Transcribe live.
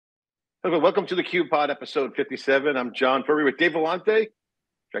Hello, welcome to the CUBE Pod, episode 57. I'm John Furrier with Dave Vellante.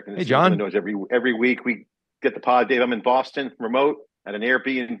 Checking to Hey, see everyone John. knows every week we get the pod. Dave, I'm in Boston, remote at an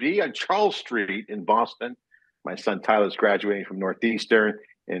Airbnb on Charles Street in Boston. My son Tyler's graduating from Northeastern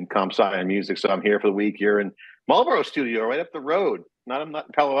in comp sci and music, so I'm here for the week here in Marlboro Studio, right up the road. I'm not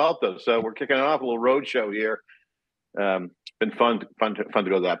in Palo Alto, so we're kicking it off a little road show here. Been fun to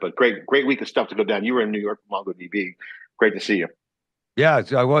go to that, but great week of stuff to go down. You were in New York, MongoDB. Great to see you. Yeah,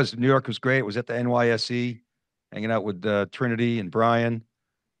 I was. New York was great. I was at the NYSE, hanging out with Trinity and Brian,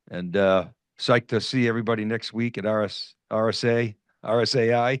 and psyched to see everybody next week at RSA,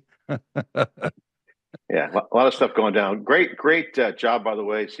 RSAI. Yeah, a lot of stuff going down. Great job, by the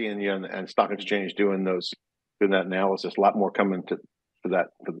way, seeing you and Stock Exchange doing that analysis. A lot more coming with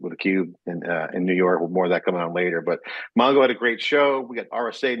the Cube in New York. More of that coming on later. But Mongo had a great show. We got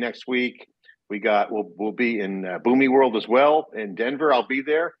RSA next week. We'll be in Boomi World as well in Denver. I'll be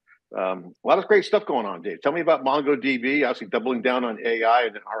there. A lot of great stuff going on, Dave. Tell me about MongoDB. Obviously, doubling down on AI,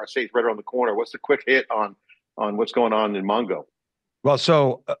 and RSA is right around the corner. What's the quick hit on what's going on in Mongo? Well,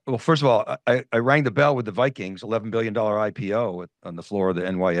 first of all, I rang the bell with the Vikings, $11 billion IPO on the floor of the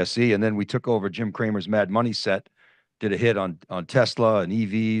NYSE. And then we took over Jim Cramer's Mad Money set, did a hit on Tesla and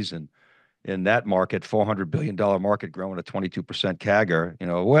EVs. And in that market, $400 billion market growing at 22%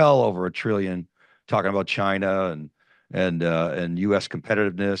 CAGR, well over a trillion, talking about China and US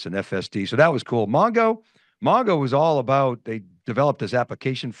competitiveness and FSD. So that was cool. Mongo was all about, they developed this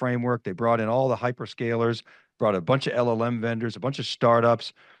application framework. They brought in all the hyperscalers, brought a bunch of LLM vendors, a bunch of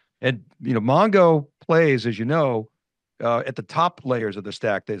startups. And, Mongo plays, as you know, at the top layers of the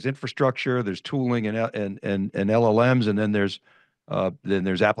stack. There's infrastructure, there's tooling and LLMs, and then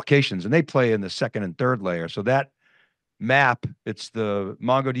there's applications, and they play in the second and third layer. So that map, it's the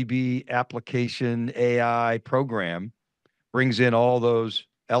MongoDB application AI program, brings in all those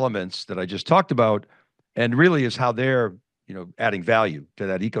elements that I just talked about, and really is how they're adding value to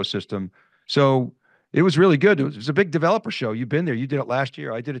that ecosystem. So it was really good. It was a big developer show. You've been there. You did it last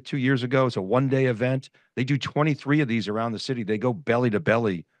year. I did it 2 years ago. It's a one-day event. They do 23 of these around the city. They go belly to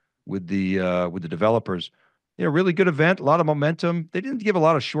belly with the developers. Really good event. A lot of momentum. They didn't give a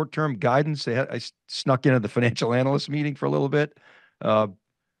lot of short-term guidance. I snuck in at the financial analyst meeting for a little bit, but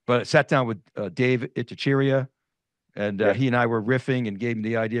I sat down with Dave Ittycheria, and he and I were riffing and gave him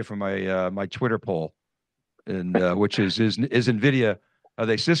the idea for my Twitter poll, and which is Nvidia, are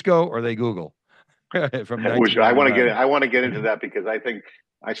they Cisco or are they Google? From Which I want to 1999. I want to get into that because I think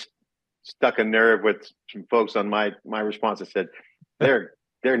I stuck a nerve with some folks on my response that said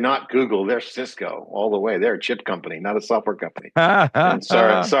they're not Google, they're Cisco all the way. They're a chip company, not a software company. And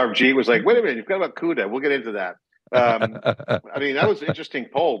Sarv G was like, wait a minute, you've got about CUDA. We'll get into that. I mean, that was an interesting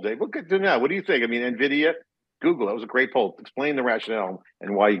poll, Dave. We'll get to now. What do you think? I mean, Nvidia, Google, that was a great poll. Explain the rationale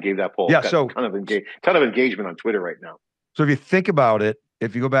and why you gave that poll. Yeah, It's got so a ton of engagement on Twitter right now. if you think about it,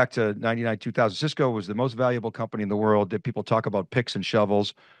 if you go back to 99, 2000, Cisco was the most valuable company in the world that people talk about picks and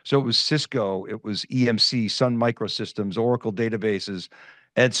shovels. So it was Cisco, it was EMC, Sun Microsystems, Oracle databases.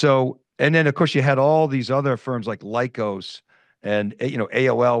 And then of course you had all these other firms like Lycos, and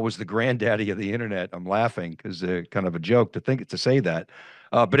AOL was the granddaddy of the internet. I'm laughing because they're kind of a joke to say that.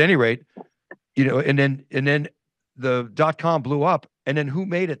 But at any rate, and then the .com blew up. And then who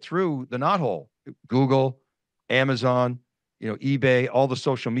made it through the knothole? Google, Amazon, eBay, all the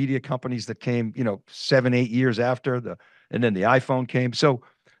social media companies that came, 7, 8 years after and then the iPhone came. So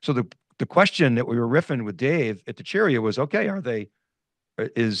the question that we were riffing with Dave at the Cheeria was, okay,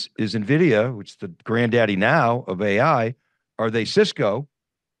 is Nvidia, which is the granddaddy now of AI, are they Cisco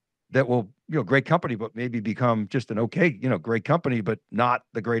that will, great company, but maybe become just an okay, great company, but not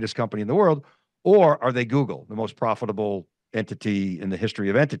the greatest company in the world? Or are they Google, the most profitable entity in the history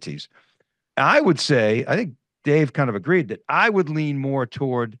of entities? I would say, I think Dave kind of agreed that I would lean more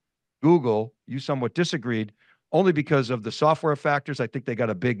toward Google. You somewhat disagreed, only because of the software factors. I think they got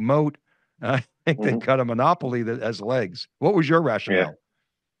a big moat. I think they got a monopoly that has legs. What was your rationale? Yeah.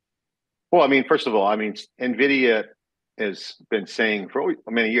 Well, I mean, first of all, Nvidia has been saying for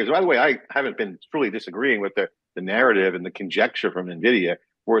many years. By the way, I haven't been truly disagreeing with the narrative and the conjecture from Nvidia.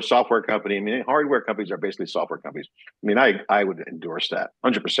 We're a software company. I mean, hardware companies are basically software companies. I mean, I would endorse that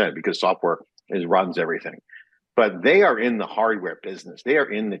 100% because software runs everything. But they are in the hardware business. They are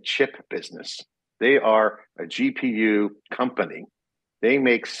in the chip business. They are a GPU company. They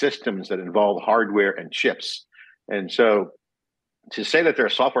make systems that involve hardware and chips. And so to say that they're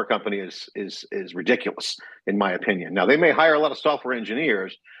a software company is ridiculous, in my opinion. Now, they may hire a lot of software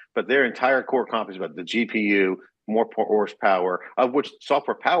engineers, but their entire core competence is about the GPU, more horsepower, of which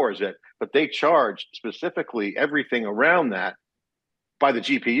software powers it, but they charge specifically everything around that by the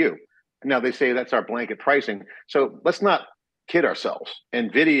GPU. Now they say that's our blanket pricing. So let's not kid ourselves.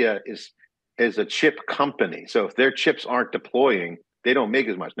 Nvidia is a chip company. So if their chips aren't deploying, they don't make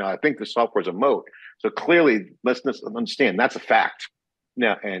as much. Now I think the software is a moat. So clearly, let's understand that's a fact.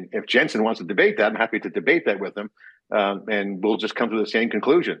 Now, and if Jensen wants to debate that, I'm happy to debate that with him. And we'll just come to the same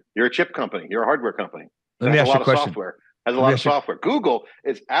conclusion. You're a chip company. You're a hardware company. Let me ask you a question. Software. Has a lot of software. Google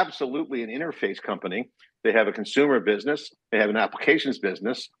is absolutely an interface company. They have a consumer business. They have an applications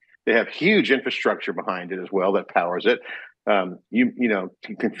business. They have huge infrastructure behind it as well that powers it.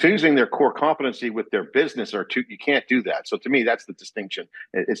 Confusing their core competency with their business you can't do that. So to me, that's the distinction.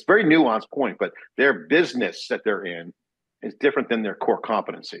 It's a very nuanced point, but their business that they're in is different than their core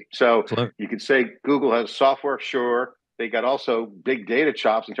competency. So you could say Google has software, sure. They got also big data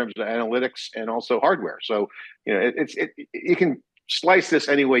chops in terms of analytics and also hardware. So, you can slice this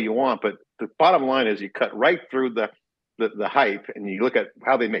any way you want, but the bottom line is you cut right through the hype and you look at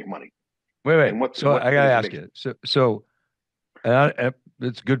how they make money. Wait. I gotta ask you. It's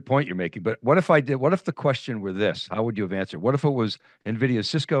a good point you're making, but what if the question were this? How would you have answered? What if it was NVIDIA's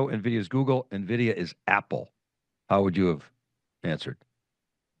Cisco, NVIDIA's Google, NVIDIA is Apple? How would you have answered?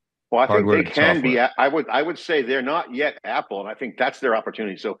 Well, I think they can be. I would say they're not yet Apple, and I think that's their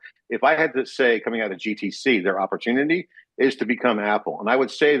opportunity. So if I had to say, coming out of GTC, their opportunity is to become Apple, and I would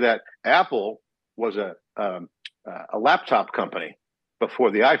say that Apple was a laptop company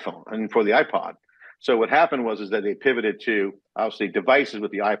before the iPhone and before the iPod. So what happened was that they pivoted to obviously devices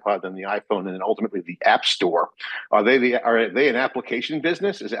with the iPod, then the iPhone, and then ultimately the App Store. Are they an application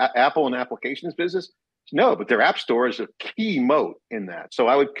business? Is Apple an applications business? No, but their App Store is a key moat in that. So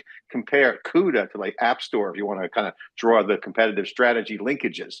I would compare CUDA to like App Store if you want to kind of draw the competitive strategy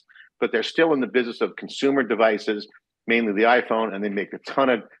linkages. But they're still in the business of consumer devices, mainly the iPhone, and they make a ton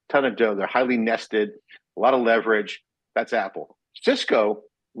of dough. They're highly nested, a lot of leverage. That's Apple. Cisco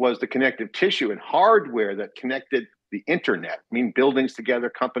was the connective tissue and hardware that connected the internet, buildings together,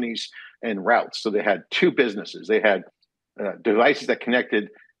 companies and routes. So they had two businesses. They had devices that connected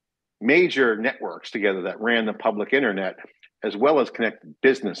major networks together that ran the public internet, as well as connected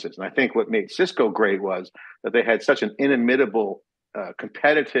businesses. And I think what made Cisco great was that they had such an inimitable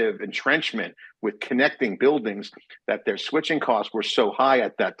competitive entrenchment with connecting buildings that their switching costs were so high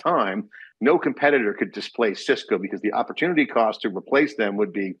at that time, no competitor could displace Cisco because the opportunity cost to replace them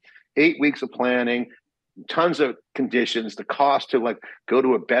would be 8 weeks of planning, tons of conditions, the cost to go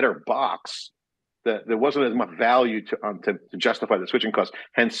to a better box. There wasn't as much value to justify the switching costs.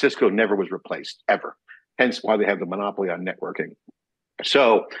 Hence, Cisco never was replaced, ever. Hence why they have the monopoly on networking.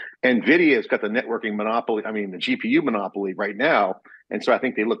 So Nvidia has got the networking monopoly, the GPU monopoly right now. And so I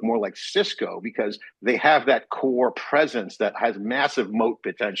think they look more like Cisco because they have that core presence that has massive moat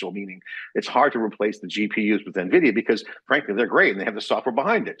potential, meaning it's hard to replace the GPUs with Nvidia because, frankly, they're great and they have the software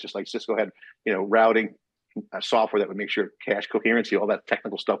behind it, just like Cisco had, routing software that would make sure cache coherency, all that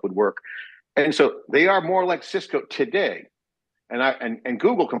technical stuff would work. And so they are more like Cisco today. And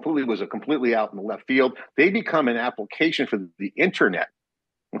Google was completely out in the left field. They become an application for the internet.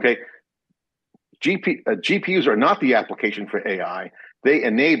 Okay, GPUs are not the application for AI. They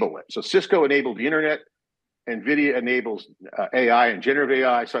enable it. So Cisco enabled the internet. NVIDIA enables AI and generative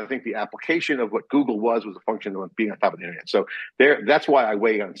AI. So I think the application of what Google was a function of being on top of the internet. So that's why I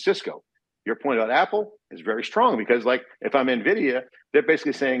weigh on Cisco. Your point about Apple is very strong because, if I'm NVIDIA, they're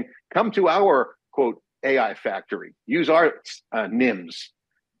basically saying, come to our, quote, AI factory. Use our NIMs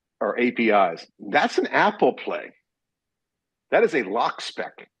or APIs. That's an Apple play. That is a lock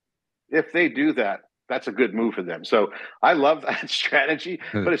spec. If they do that, that's a good move for them. So I love that strategy,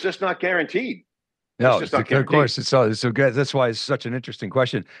 but it's just not guaranteed. No, of course. It's so good. That's why it's such an interesting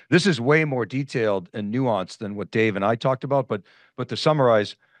question. This is way more detailed and nuanced than what Dave and I talked about. But to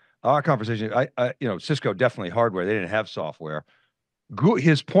summarize our conversation, Cisco definitely hardware. They didn't have software.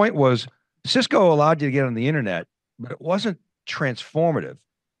 His point was Cisco allowed you to get on the internet, but it wasn't transformative.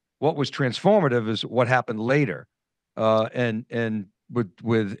 What was transformative is what happened later, and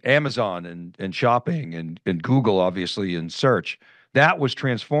with Amazon and shopping and Google, obviously, and search. That was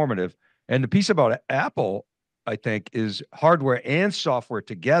transformative. And the piece about Apple, I think, is hardware and software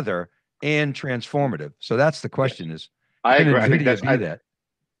together and transformative. So that's the question: is I agree. Can NVIDIA be that?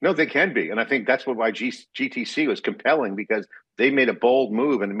 No, they can be, and I think that's why GTC was compelling because they made a bold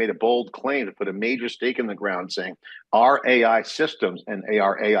move and made a bold claim to put a major stake in the ground, saying our AI systems and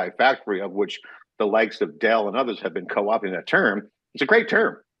our AI factory, of which the likes of Dell and others have been co-opting that term. It's a great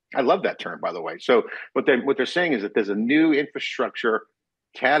term. I love that term, by the way. So what they're saying is that there's a new infrastructure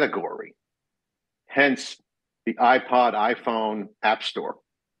category, hence the iPod, iPhone, App Store,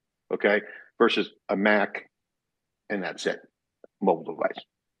 okay, versus a Mac, and that's it, mobile device.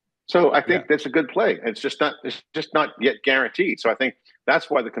 So I Yeah. think that's a good play. It's just not yet guaranteed. So I think that's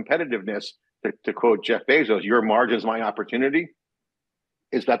why the competitiveness, to quote Jeff Bezos, your margin is my opportunity,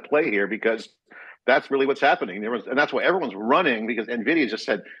 is that play here, because that's really what's happening. And that's why everyone's running, because Nvidia just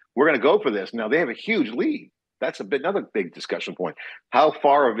said, we're going to go for this. Now they have a huge lead. That's another big discussion point. How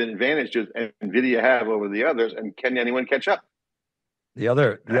far of an advantage does Nvidia have over the others, and can anyone catch up? The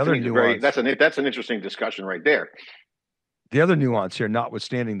other nuance. That's an interesting discussion right there. The other nuance here,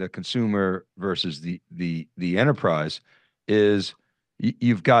 notwithstanding the consumer versus the enterprise, is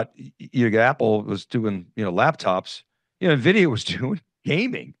you've got Apple was doing laptops, Nvidia was doing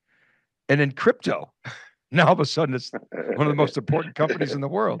gaming, and then crypto. Now all of a sudden it's one of the most important companies in the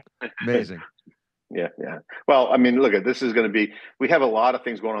world. Amazing. Yeah. Well, I mean, look, this is going to be. We have a lot of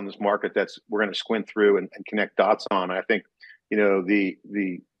things going on in this market we're going to squint through and connect dots on. I think, the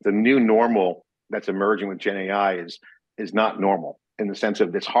new normal that's emerging with Gen AI is not normal, in the sense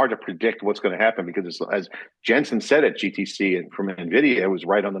of it's hard to predict what's going to happen, because as Jensen said at GTC and from Nvidia, it was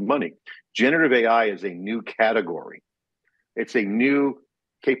right on the money. Generative AI is a new category. It's a new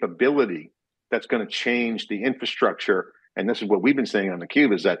capability that's going to change the infrastructure. And this is what we've been saying on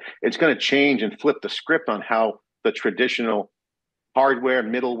theCUBE, is that it's going to change and flip the script on how the traditional hardware,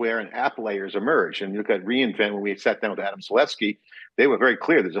 middleware, and app layers emerge. And you look at reInvent, when we sat down with Adam Selesky, they were very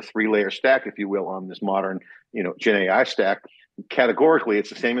clear. There's a 3-layer stack, if you will, on this modern, Gen AI stack. Categorically, it's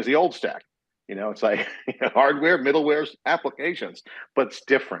the same as the old stack. It's like hardware, middleware, applications, but it's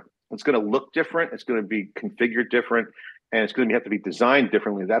different. It's going to look different. It's going to be configured different, and it's going to have to be designed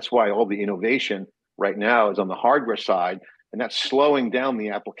differently. That's why all the innovation right now is on the hardware side, and that's slowing down the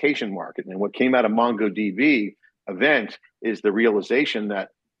application market. And what came out of MongoDB event is the realization that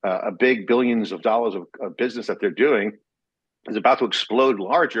a big billions of dollars of business that they're doing is about to explode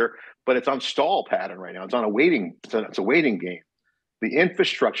larger, but it's on stall pattern right now. It's on a waiting. It's a waiting game. The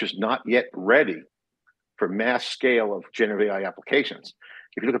infrastructure is not yet ready for mass scale of generative AI applications.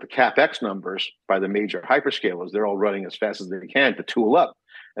 If you look at the CapEx numbers by the major hyperscalers, they're all running as fast as they can to tool up.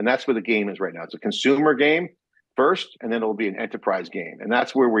 And that's where the game is right now. It's a consumer game first, and then it'll be an enterprise game. And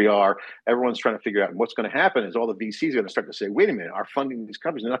that's where we are. Everyone's trying to figure out what's going to happen is all the VCs are going to start to say, wait a minute, our funding these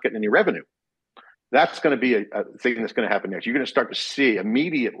companies are not getting any revenue. That's going to be a thing that's going to happen next. You're going to start to see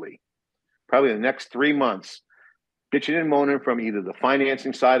immediately, probably in the next 3 months, bitching and moaning from either the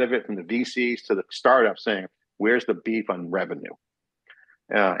financing side of it, from the VCs to the startups, saying, where's the beef on revenue?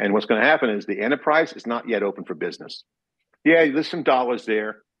 And what's going to happen is the enterprise is not yet open for business. Yeah, there's some dollars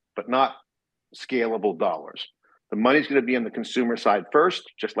there, but not scalable dollars. The money's going to be on the consumer side first,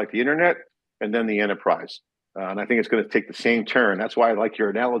 just like the internet, and then the enterprise. And I think it's going to take the same turn. That's why I like your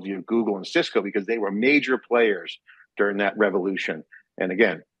analogy of Google and Cisco, because they were major players during that revolution. And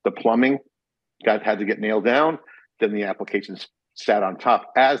again, the plumbing had to get nailed down. Then the applications sat on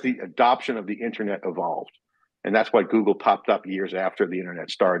top as the adoption of the internet evolved. And that's why Google popped up years after the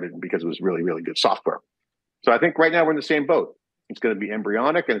internet started, because it was really, really good software. So I think right now we're in the same boat. It's going to be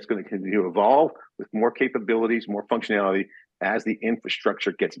embryonic, and it's going to continue to evolve with more capabilities, more functionality as the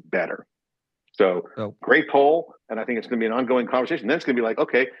infrastructure gets better. So great poll, and I think it's going to be an ongoing conversation. Then it's going to be like,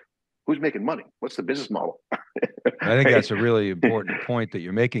 okay, who's making money? What's the business model? I think that's a really important point that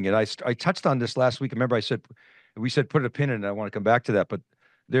you're making. And I touched on this last week. Remember, we said put a pin in it. I want to come back to that, but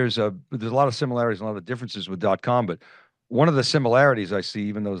there's a lot of similarities and a lot of differences with .com. But one of the similarities I see,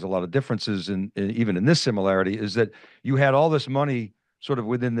 even though there's a lot of differences even in this similarity, is that you had all this money sort of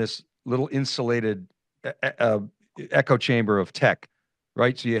within this little insulated echo chamber of tech,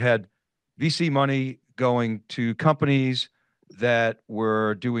 right? So you had VC money going to companies that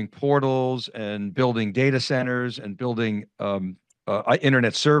were doing portals and building data centers and building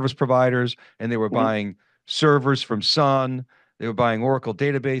internet service providers, and they were buying servers from Sun. They were buying Oracle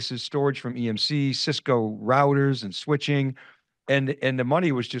databases, storage from EMC, Cisco routers and switching, and the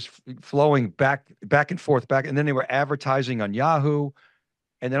money was just flowing back and forth. And then they were advertising on Yahoo,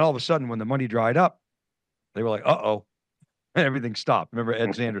 and then all of a sudden, when the money dried up, they were like, "Uh-oh." And everything stopped. Remember,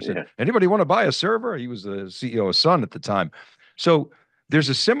 Ed Sanders said, anybody want to buy a server? He was the CEO of Sun at the time. So there's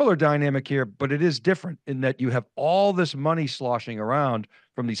a similar dynamic here, but it is different in that you have all this money sloshing around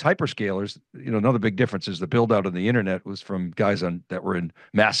from these hyperscalers. Another big difference is the build out of the internet was from guys that were in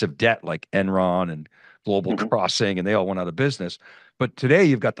massive debt, like Enron and Global Crossing, and they all went out of business. But today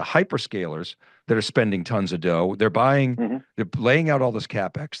you've got the hyperscalers that are spending tons of dough. They're buying, they're laying out all this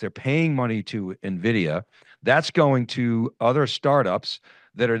CapEx. They're paying money to Nvidia. That's going to other startups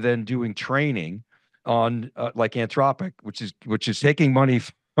that are then doing training on like Anthropic, which is taking money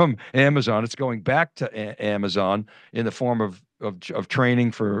from Amazon. It's going back to Amazon in the form of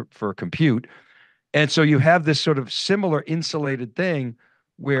training for compute. And so you have this sort of similar insulated thing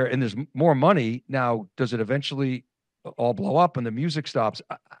where, and there's more money now. Does it eventually all blow up and the music stops?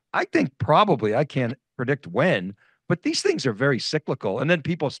 I think probably. I can't predict when, but these things are very cyclical. And then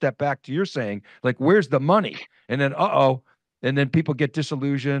people step back to your saying, like, where's the money? And then, and then people get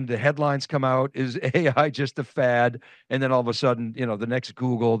disillusioned. The headlines come out, is AI just a fad? And then all of a sudden, the next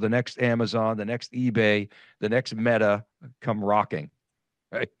Google, the next Amazon, the next eBay, the next Meta come rocking.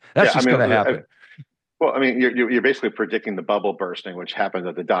 Right? That's Yeah, I just mean, going to happen. well, I mean, you're basically predicting the bubble bursting, which happened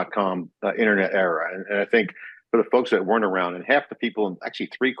at the dot-com internet era. And I think for the folks that weren't around, and half the people, and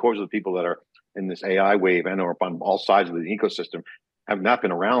actually three-quarters of the people that are in this AI wave and or on all sides of the ecosystem have not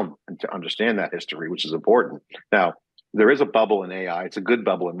been around to understand that history, which is important. Now, there is a bubble in AI. It's a good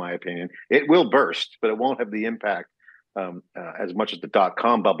bubble, in my opinion. It will burst, but it won't have the impact as much as the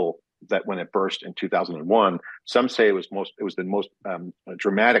dot-com bubble that when it burst in 2001. Some say it was the most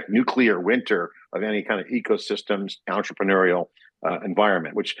dramatic nuclear winter of any kind of ecosystems entrepreneurial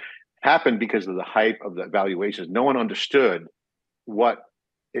environment, which happened because of the hype of the valuations. No one understood what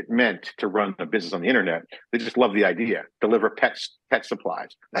it meant to run a business on the internet. They just loved the idea. Deliver pet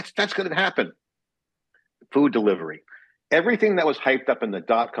supplies. That's going to happen. Food delivery. Everything that was hyped up in the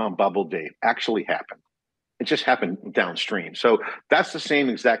dot-com bubble, Dave, actually happened. It just happened downstream. So that's the same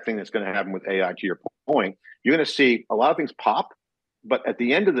exact thing that's going to happen with AI. To your point, you're going to see a lot of things pop, but at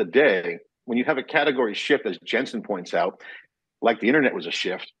the end of the day, when you have a category shift, as Jensen points out, like the internet was a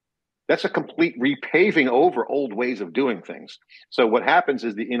shift, that's a complete repaving over old ways of doing things. So what happens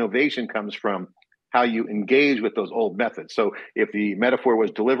is the innovation comes from how you engage with those old methods. So if the metaphor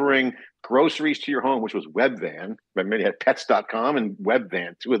was delivering groceries to your home, which was Webvan, remember you had pets.com and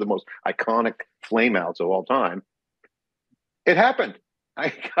Webvan, two of the most iconic flameouts of all time. It happened.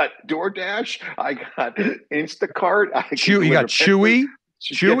 I got DoorDash. I got Instacart. You got Chewy.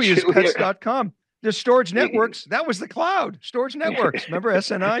 Chewy is pets.com. The storage networks, that was the cloud. Storage networks. Remember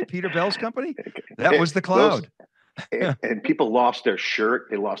SNI, Peter Bell's company? That was the cloud. And people lost their shirt,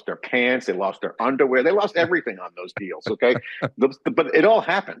 they lost their pants, they lost their underwear, they lost everything on those deals. Okay, but it all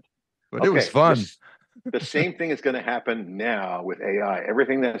happened. But it was fun. The same thing is going to happen now with AI.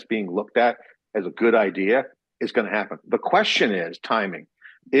 Everything that's being looked at as a good idea is going to happen. The question is timing.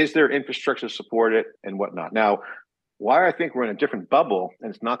 Is there infrastructure to support it and whatnot? Now, why I think we're in a different bubble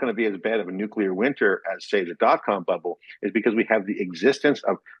and it's not going to be as bad of a nuclear winter as, say, the dot-com bubble is because we have the existence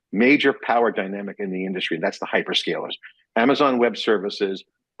of major power dynamic in the industry. That's the hyperscalers, Amazon Web Services,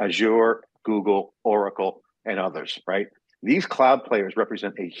 Azure, Google, Oracle, and others, right? These cloud players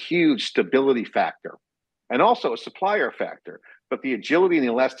represent a huge stability factor and also a supplier factor. But the agility and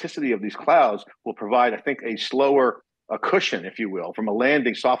the elasticity of these clouds will provide, I think, a cushion, if you will, from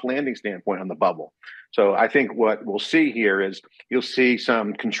a soft landing standpoint on the bubble. So I think what we'll see here is you'll see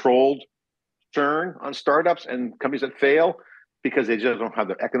some controlled churn on startups and companies that fail because they just don't have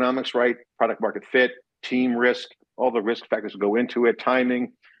the economics right, product market fit, team risk, all the risk factors go into it,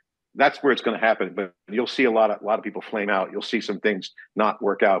 timing. That's where it's going to happen. But you'll see a lot of people flame out. You'll see some things not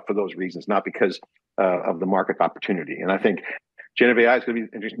work out for those reasons, not because of the market opportunity. And I think generative AI is going to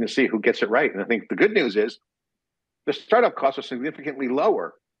be interesting to see who gets it right. And I think the good news is the startup costs are significantly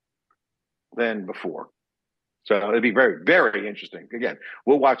lower than before. So it'd be very, very interesting. Again,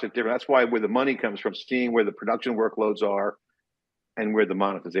 we'll watch it different. That's why where the money comes from, seeing where the production workloads are and where the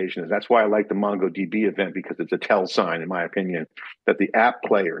monetization is. That's why I like the MongoDB event, because it's a tell sign, in my opinion, that the app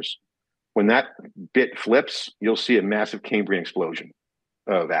players, when that bit flips, you'll see a massive Cambrian explosion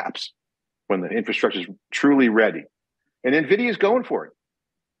of apps when the infrastructure is truly ready. And Nvidia is going for it.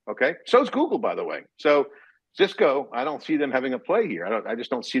 Okay. So is Google, by the way. So Cisco, I don't see them having a play here. I just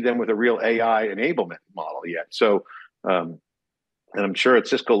don't see them with a real AI enablement model yet. So, and I'm sure at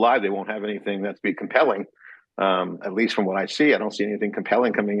Cisco Live, they won't have anything that's be compelling. At least from what I see, I don't see anything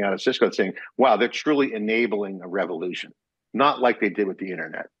compelling coming out of Cisco saying, wow, they're truly enabling a revolution, not like they did with the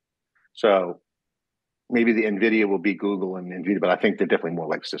internet. So maybe the Nvidia will be Google and Nvidia, but I think they're definitely more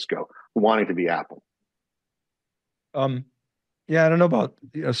like Cisco, wanting to be Apple. Yeah, I don't know about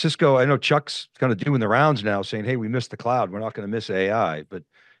Cisco. I know Chuck's kind of doing the rounds now, saying, "Hey, we missed the cloud. We're not going to miss AI," but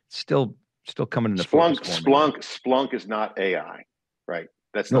it's still coming into focus. Splunk is not AI, right?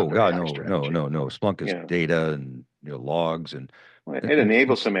 That's no, not God, no. Splunk is data and logs, and it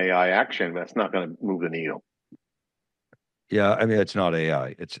enables some AI action, but that's not going to move the needle. Yeah, I mean, it's not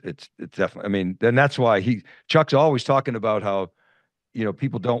AI. It's definitely. I mean, then that's why Chuck's always talking about how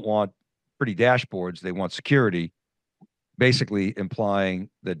people don't want pretty dashboards; they want security. Basically implying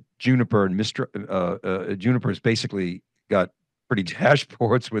that Juniper's basically got pretty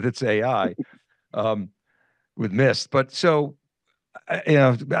dashboards with its AI, with Mist. But so,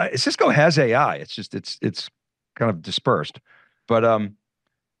 Cisco has AI. It's just it's kind of dispersed. But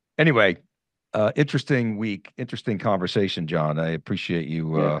Anyway, interesting week, interesting conversation, John. I appreciate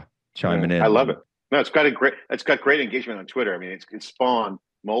you chiming I in. love it. No, it's got great engagement on Twitter. I mean, it's spawned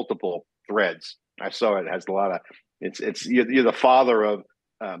multiple threads. I saw it has a lot of you're the father of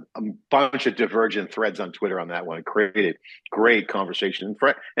a bunch of divergent threads on Twitter on that one. It created great conversation,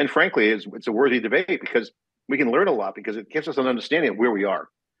 and frankly, it's a worthy debate because we can learn a lot because it gives us an understanding of where we are.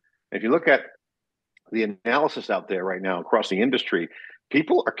 If you look at the analysis out there right now across the industry,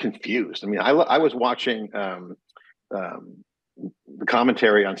 people are confused. I mean, I was watching the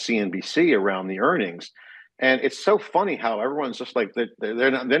commentary on CNBC around the earnings, and it's so funny how everyone's just like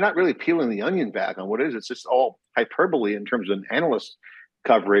they're not really peeling the onion back on what it is. It's just all hyperbole in terms of analyst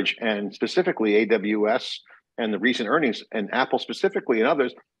coverage, and specifically AWS and the recent earnings, and Apple specifically, and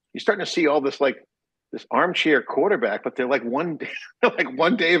others. You're starting to see all this like this armchair quarterback, but they're like one day, like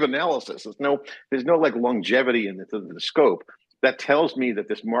 1 day of analysis. There's no like longevity in the scope. That tells me that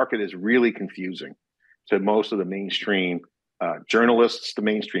this market is really confusing to most of the mainstream journalists, the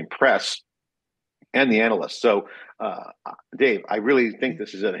mainstream press, and the analysts. So, Dave, I really think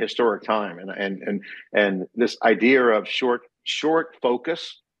this is a historic time, and this idea of short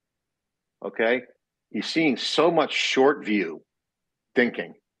focus. Okay, you're seeing so much short view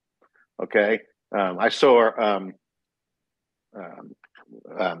thinking. Okay. I saw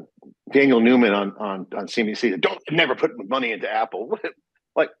Daniel Newman on CNBC. Never put money into Apple.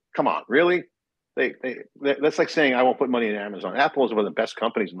 Like, come on, really? That's like saying I won't put money in Amazon. Apple is one of the best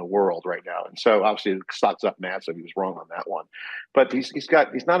companies in the world right now, and so obviously the stock's up massive. He was wrong on that one, but he's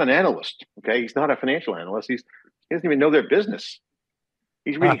not an analyst. Okay, he's not a financial analyst. He doesn't even know their business.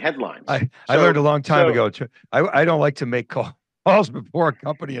 He's reading headlines. I learned a long time ago. I don't like to make calls before a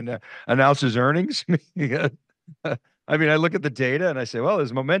company announces earnings. I mean, I look at the data and I say, well,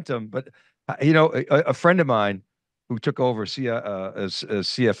 there's momentum. But, a friend of mine who took over as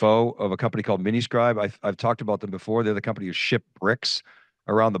CFO of a company called Miniscribe, I've talked about them before. They're the company who shipped bricks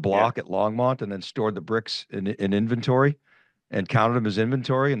around the block at Longmont and then stored the bricks in inventory and counted them as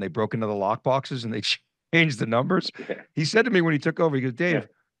inventory. And they broke into the lock boxes and they changed the numbers. Yeah. He said to me when he took over, he goes, Dave,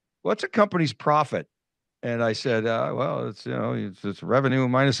 what's a company's profit? And I said, well, it's revenue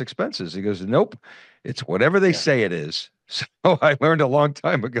minus expenses. He goes, nope, it's whatever they say it is. So I learned a long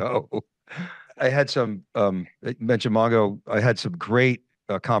time ago. I had some, mentioned Mongo. I had some great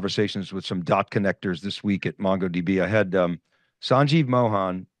conversations with some dot connectors this week at MongoDB. I had Sanjeev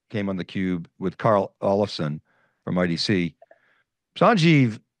Mohan came on theCUBE with Carl Olofsson from IDC.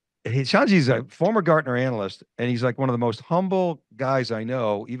 Sanjeev's a former Gartner analyst, and he's like one of the most humble guys I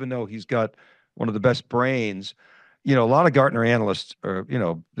know, even though he's got one of the best brains. A lot of Gartner analysts are,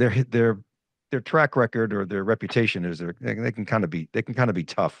 their track record or their reputation is they can kind of be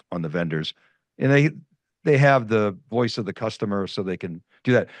tough on the vendors, and they have the voice of the customer, so they can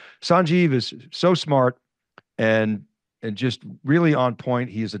do that. Sanjeev is so smart and just really on point.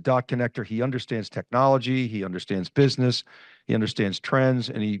 He is a dot connector. He understands technology. He understands business. He understands trends,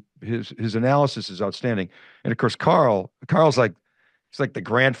 and his analysis is outstanding. And of course, Carl's like, he's like the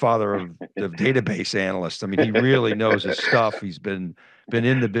grandfather of the database analyst. I mean, he really knows his stuff. He's been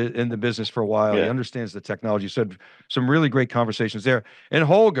in the business for a while. Yeah. He understands the technology. So some really great conversations there. And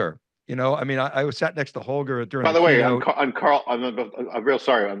Holger, I was sat next to Holger during. By the way, on Carl, I'm real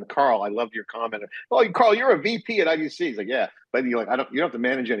sorry on Carl. I loved your comment. Oh, Carl, you're a VP at IDC. He's like, yeah, but you're like, you don't have to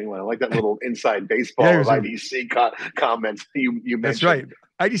manage anyone. I like that little inside baseball of IDC comments you mentioned. That's right.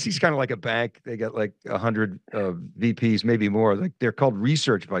 IDC's kind of like a bank. They got like 100 VPs, maybe more. Like they're called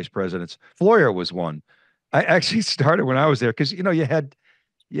research vice presidents. Furrier was one. I actually started when I was there because you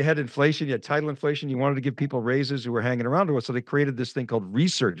had inflation, you had title inflation. You wanted to give people raises who were hanging around to us, so they created this thing called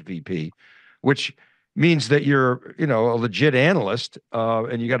research VP, which means that you're a legit analyst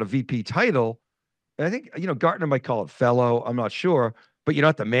and you got a VP title. And I think Gartner might call it fellow. I'm not sure, but you don't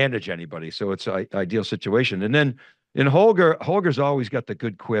have to manage anybody, so it's an ideal situation. And then. And Holger's always got the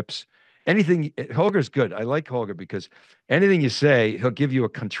good quips. Holger's good. I like Holger because anything you say, he'll give you a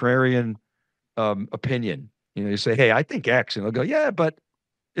contrarian opinion. You say, hey, I think X, and he'll go, yeah, but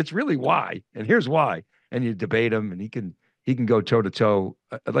it's really Y, and here's why. And you debate him, and he can go toe to toe.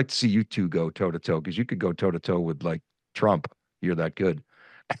 I'd like to see you two go toe to toe because you could go toe to toe with like Trump. You're that good.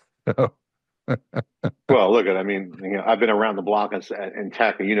 Well, look, I've been around the block in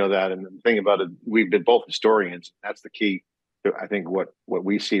tech, and you know that. And the thing about it, we've been both historians. That's the key to, I think, what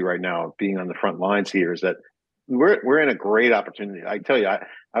we see right now, being on the front lines here, is that we're in a great opportunity. I tell you,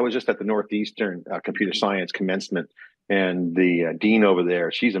 I was just at the Northeastern Computer Science commencement, and the dean over there,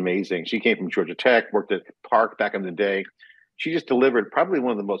 she's amazing. She came from Georgia Tech, worked at Park back in the day. She just delivered probably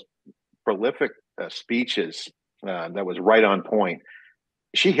one of the most prolific speeches that was right on point.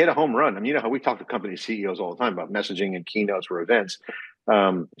 she hit a home run. I mean, you know how we talk to company CEOs all the time about messaging and keynotes for events.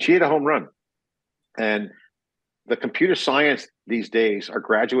 She hit a home run. And the computer science these days are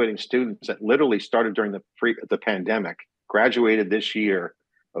graduating students that literally started during the pandemic, graduated this year,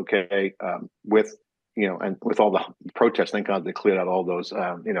 okay, with, you know, and with all the protests, thank God they cleared out all those,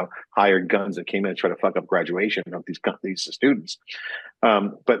 you know, hired guns that came in to try to fuck up graduation of these students.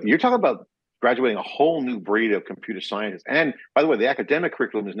 But you're talking about graduating a whole new breed of computer scientists. And by the way, the academic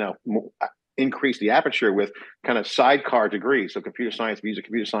curriculum is now increase the aperture with kind of sidecar degrees. So computer science, music,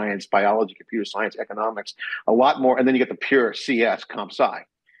 computer science, biology, computer science, economics, a lot more. And then you get the pure CS, comp sci.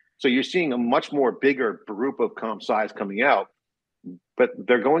 So you're seeing a much more bigger group of comp sci's coming out, but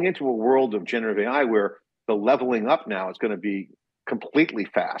they're going into a world of generative AI where the leveling up now is going to be completely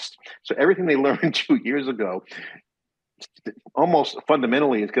fast. So everything they learned 2 years ago, almost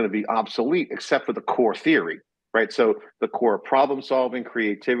fundamentally, is going to be obsolete except for the core theory, right? So the core problem solving,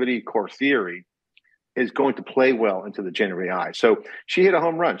 creativity, core theory is going to play well into the generative AI. So she hit a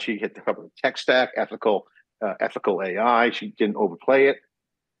home run. She hit the tech stack, ethical AI. She didn't overplay it.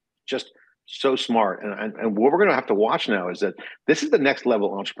 Just so smart. And what we're going to have to watch now is that this is the next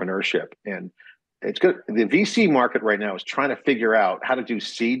level entrepreneurship. And it's good. The VC market right now is trying to figure out how to do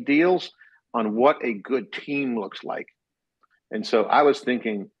seed deals on what a good team looks like. And so I was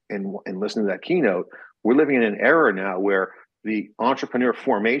thinking, in listening to that keynote, we're living in an era now where the entrepreneur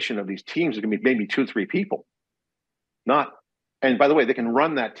formation of these teams is going to be maybe 2-3 people. And by the way, they can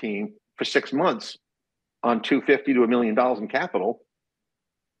run that team for 6 months on $250 to $1 million in capital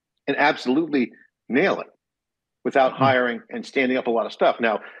and absolutely nail it without hiring and standing up a lot of stuff.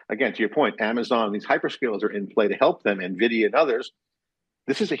 Now, again, to your point, Amazon, these hyperscalers are in play to help them, Nvidia and others.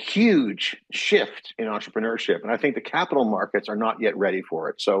 This is a huge shift in entrepreneurship. And I think the capital markets are not yet ready for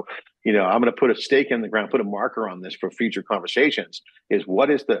it. So, you know, I'm going to put a stake in the ground, put a marker on this for future conversations, is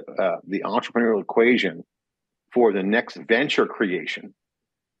what is the entrepreneurial equation for the next venture creation?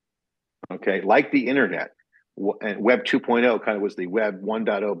 Okay, like the internet. And Web 2.0 kind of was the Web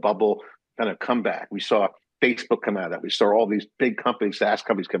 1.0 bubble kind of comeback. We saw Facebook come out of that. We saw all these big companies, SaaS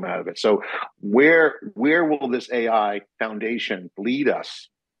companies come out of it. So where will this AI foundation lead us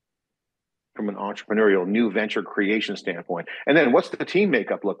from an entrepreneurial new venture creation standpoint? And then what's the team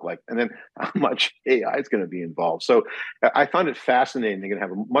makeup look like? And then how much AI is going to be involved? So I find it fascinating. They're going to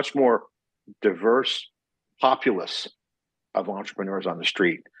have a much more diverse populace of entrepreneurs on the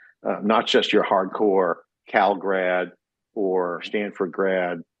street, not just your hardcore Cal grad or Stanford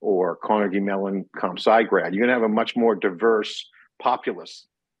grad or Carnegie Mellon comp sci grad. You're going to have a much more diverse populace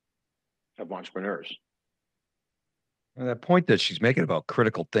of entrepreneurs. And that point that she's making about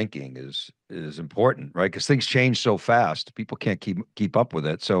critical thinking is important, right? Because things change so fast, people can't keep up with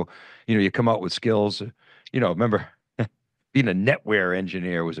it. So, you know, you come out with skills. You know, remember being a netware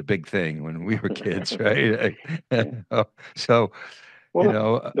engineer was a big thing when we were kids, right? So. Well, you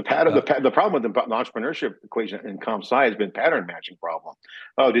know, the problem with the entrepreneurship equation in comp sci has been pattern matching problem.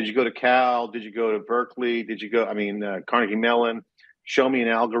 Oh, did you go to Cal? Did you go to Berkeley? Did you go? I mean, Carnegie Mellon. Show me an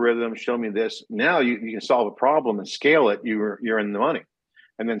algorithm. Show me this. Now you can solve a problem and scale it. You're in the money,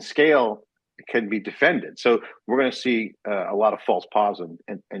 and then scale can be defended. So we're going to see a lot of false positives.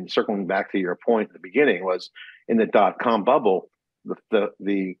 And circling back to your point at the beginning was in the .com bubble,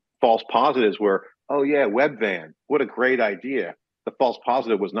 the false positives were, oh yeah, Webvan, what a great idea. The false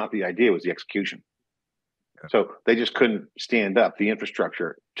positive was not the idea, it was the execution. So they just couldn't stand up the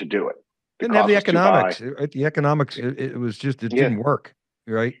infrastructure to do it. Didn't have the economics. The economics, it was just, it didn't work,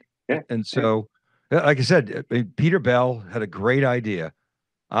 right? Yeah. And so, like I said, Peter Bell had a great idea.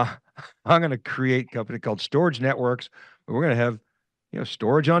 I'm going to create a company called Storage Networks. We're going to have, you know,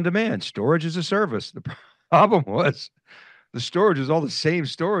 storage on demand, storage as a service. The problem was the storage was all the same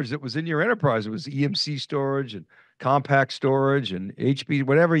storage that was in your enterprise. It was EMC storage and compact storage and HB,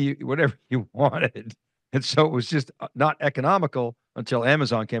 whatever you wanted. And so it was just not economical until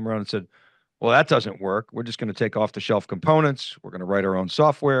Amazon came around and said, well, that doesn't work. We're just going to take off the shelf components. We're going to write our own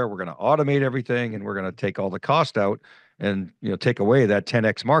software. We're going to automate everything, and we're going to take all the cost out and, you know, take away that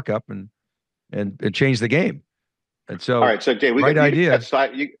 10x markup and change the game. And so, all right. So Dave, we got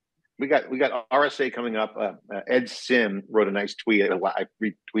RSA coming up. Ed Sim wrote a nice tweet. I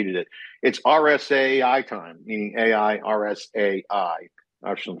retweeted it. It's RSAI time, meaning AI, RSAI,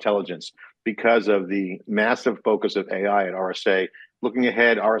 artificial intelligence, because of the massive focus of AI at RSA. Looking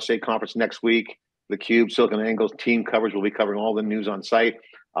ahead, RSA Conference next week, theCUBE, SiliconANGLE team coverage will be covering all the news on site.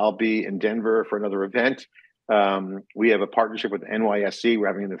 I'll be in Denver for another event. We have a partnership with NYSC. We're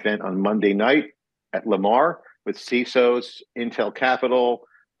having an event on Monday night at Lamar with CISOs, Intel Capital,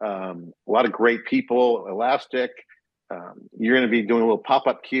 a lot of great people, Elastic, You're going to be doing a little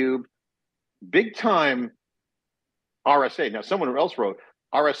pop-up cube, big time RSA. Now, someone else wrote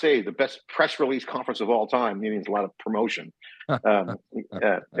RSA, the best press release conference of all time, meaning a lot of promotion.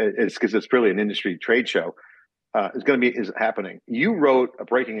 It's because it's really an industry trade show. Is happening. You wrote a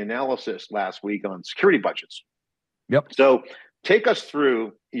breaking analysis last week on security budgets. Yep. So take us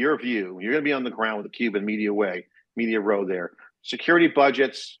through your view. You're going to be on the ground with theCUBE and Media Row there. Security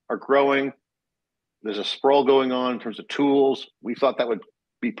budgets are growing. There's a sprawl going on in terms of tools. We thought that would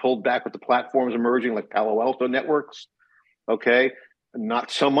be pulled back with the platforms emerging like Palo Alto networks. Okay,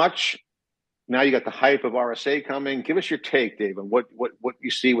 not so much. Now you got the hype of RSA coming. Give us your take, Dave, on what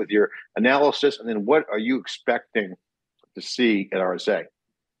you see with your analysis, and then what are you expecting to see at RSA?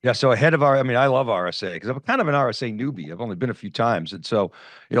 Yeah, so ahead of I mean, I love RSA because I'm kind of an RSA newbie. I've only been a few times, and so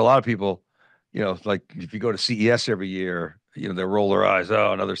a lot of people, like if you go to CES every year, they roll their eyes,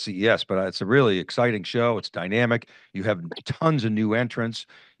 oh, another CES, but it's a really exciting show. It's dynamic. You have tons of new entrants.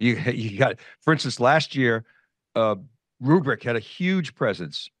 You got, for instance, last year, Rubrik had a huge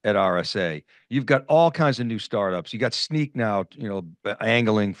presence at RSA. You've got all kinds of new startups. You got Sneak now,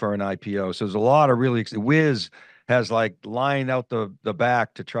 angling for an IPO. So there's a lot of really, Wiz has like lined out the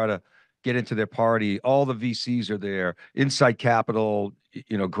back to try to get into their party. All the VCs are there. Insight Capital,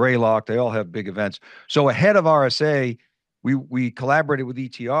 Greylock, they all have big events. So ahead of RSA, we collaborated with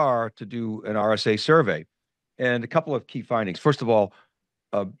ETR to do an RSA survey. And a couple of key findings. First of all,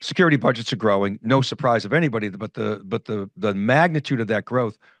 security budgets are growing. No surprise of anybody, but the magnitude of that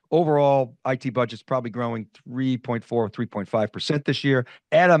growth. Overall, IT budgets probably growing 3.4, 3.5% this year.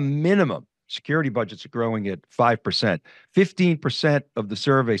 At a minimum, security budgets are growing at 5%. 15% of the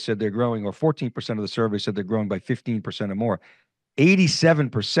survey said they're growing, or 14% of the survey said they're growing by 15% or more.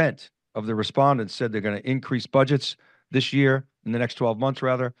 87% of the respondents said they're going to increase budgets this year, in the next 12 months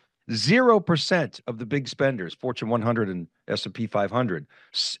rather. 0% of the big spenders, Fortune 100 and S&P 500,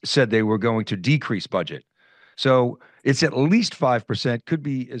 said they were going to decrease budget. So it's at least 5%, could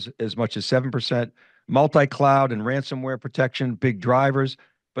be as much as 7%. Multi-cloud and ransomware protection, big drivers.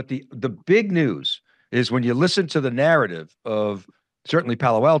 But the big news is when you listen to the narrative of certainly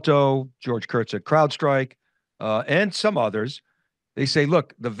Palo Alto, George Kurtz at CrowdStrike, and some others, they say,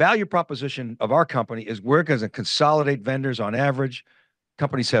 look, the value proposition of our company is we're going to consolidate vendors on average.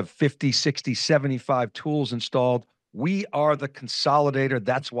 Companies have 50, 60, 75 tools installed. We are the consolidator.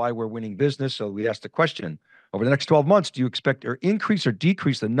 That's why we're winning business. So we asked the question, over the next 12 months, do you expect to increase or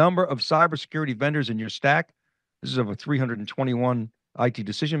decrease the number of cybersecurity vendors in your stack? This is over 321 IT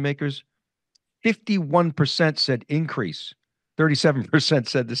decision makers. 51% said increase. 37%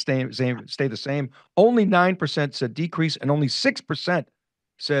 said the stay the same. Only 9% said decrease, and only 6%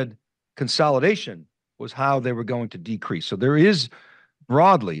 said consolidation was how they were going to decrease. So there is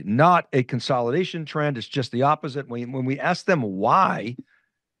broadly not a consolidation trend. It's just the opposite. When we ask them why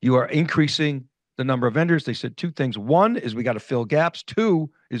you are increasing the number of vendors, they said two things. One is we got to fill gaps. Two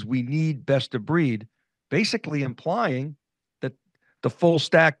is we need best of breed, basically implying that the full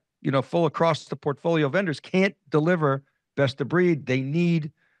stack, full across the portfolio vendors can't deliver best of breed. They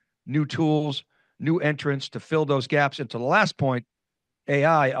need new tools, new entrants to fill those gaps. And to the last point,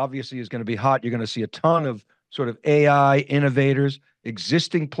 AI obviously is going to be hot. You're going to see a ton of sort of AI innovators,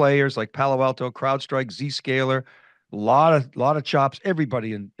 existing players like Palo Alto, CrowdStrike, Zscaler, a lot of chops.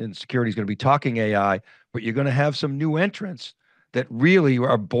 Everybody in security is going to be talking AI, but you're going to have some new entrants that really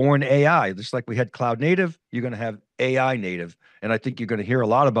are born AI. Just like we had cloud native, you're going to have AI native. And I think you're going to hear a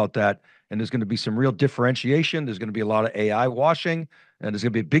lot about that. And there's going to be some real differentiation. There's going to be a lot of AI washing, and there's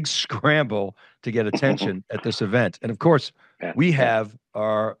going to be a big scramble to get attention at this event. And of course, we have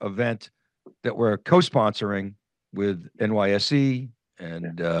our event that we're co-sponsoring with NYSE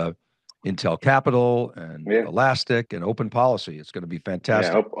and Intel Capital and Elastic and Open Policy. It's going to be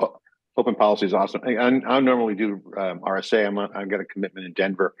fantastic. Yeah, Open Policy is awesome. I normally do RSA. I've got a commitment in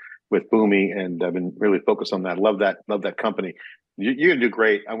Denver with Boomi, and I've been really focused on that. Love that company. You're going to do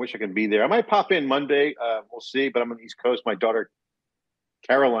great. I wish I could be there. I might pop in Monday. We'll see, but I'm on the East Coast. My daughter,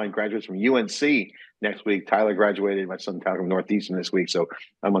 Caroline, graduates from UNC next week. Tyler graduated. My son, Tyler, from Northeastern this week. So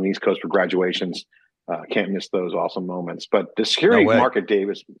I'm on the East Coast for graduations. Can't miss those awesome moments. But the security market, Dave,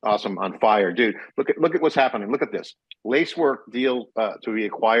 is awesome, on fire. Dude, look at what's happening. Look at this. Lacework deal to be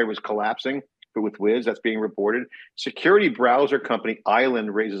acquired was collapsing with Wiz. That's being reported. Security browser company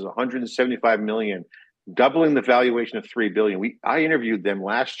Island raises $175 million, doubling the valuation of $3 billion. I interviewed them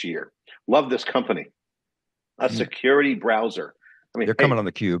last year. Love this company. A security browser. I mean, they're coming on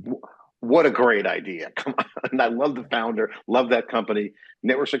theCUBE. What a great idea. Come on. And I love the founder, love that company.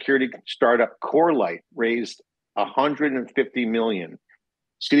 Network security startup CoreLight raised $150 million.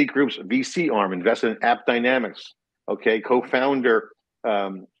 Citigroup's VC arm invested in AppDynamics, Okay, co-founder,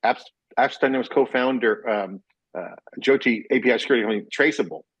 Apps Dynamics co-founder, Jyoti API security company,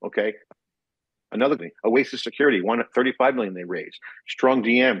 Traceable. Okay, another thing, Oasis Security, 35 million they raised. Strong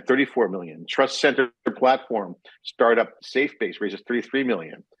DM, 34 million. Trust Center platform startup SafeBase raises 33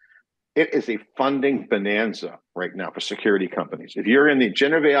 million. It is a funding bonanza right now for security companies. If you're in the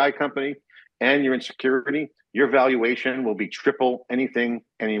generative AI company and you're in security, your valuation will be triple anything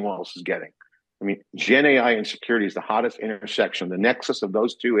anyone else is getting. I mean, Gen AI and security is the hottest intersection. The nexus of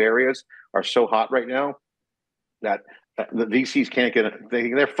those two areas are so hot right now that the VCs can't get it.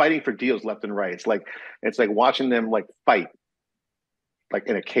 They're fighting for deals left and right. It's like watching them like fight, like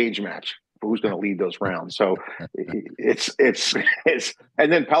in a cage match for who's going to lead those rounds. So it's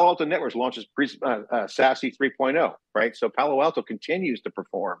and then Palo Alto Networks launches SASE 3.0, right? So Palo Alto continues to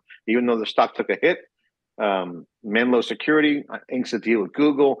perform even though the stock took a hit. Menlo Security inks a deal with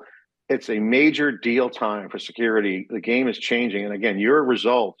Google. It's a major deal time for security. The game is changing, and again, your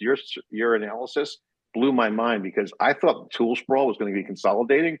result, your analysis blew my mind because I thought the tool sprawl was going to be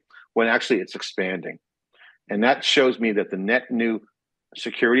consolidating when actually it's expanding. And that shows me that the net new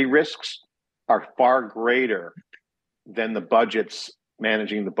security risks are far greater than the budgets,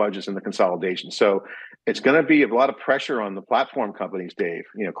 managing the budgets and the consolidation. So it's going to be a lot of pressure on the platform companies, Dave.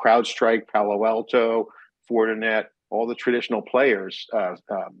 You know, CrowdStrike, Palo Alto, Fortinet, all the traditional players,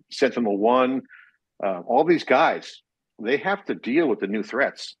 SentinelOne, all these guys, they have to deal with the new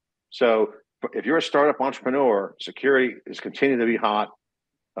threats. So if you're a startup entrepreneur, security is continuing to be hot.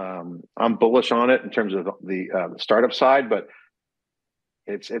 I'm bullish on it in terms of the startup side, but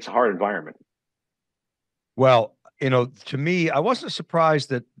it's a hard environment. Well, you know, to me, I wasn't surprised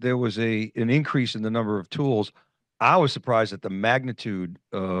that there was an increase in the number of tools. I was surprised at the magnitude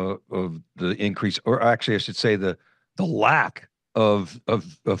of the increase, or actually, I should say the lack of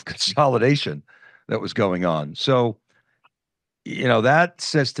consolidation that was going on. So, you know, that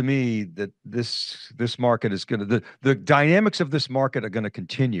says to me that this market is going to the dynamics of this market are going to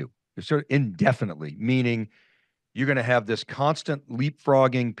continue sort of indefinitely, meaning you're going to have this constant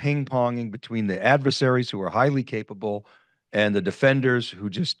leapfrogging, ping-ponging between the adversaries who are highly capable and the defenders who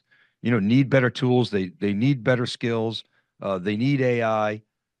just, you know, need better tools. They need better skills. They need AI.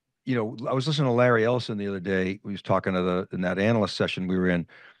 You know, I was listening to Larry Ellison the other day. We was talking to in that analyst session we were in,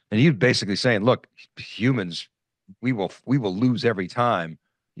 and he was basically saying, look, humans, we will lose every time,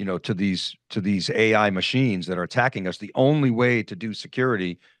 you know, to these AI machines that are attacking us. The only way to do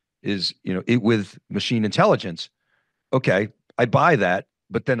security is, you know, with machine intelligence. Okay, I buy that,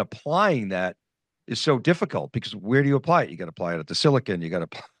 but then applying that is so difficult because where do you apply it? You got to apply it at the silicon, you got to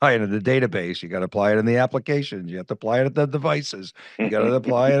apply it in the database, you got to apply it in the applications, you have to apply it at the devices, you got to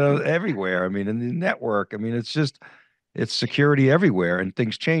apply it everywhere. I mean, in the network. I mean, it's security everywhere, and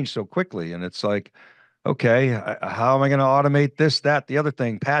things change so quickly. And it's like, okay, how am I going to automate this, that, the other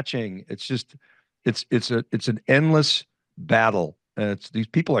thing, patching? It's just, it's an endless battle. And these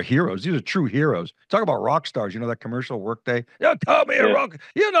people are heroes. These are true heroes. Talk about rock stars. You know that commercial Workday? Yeah, call me a rock.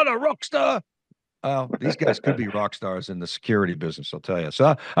 You're not a rock star. These guys could be rock stars in the security business, I'll tell you.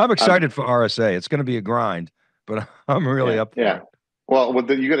 So I'm excited for RSA. It's going to be a grind, but I'm really up for it. Well,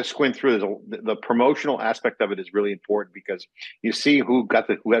 you got to squint through the promotional aspect of it is really important because you see who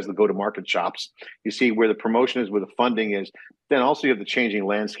has the go-to-market chops. You see where the promotion is, where the funding is. Then also you have the changing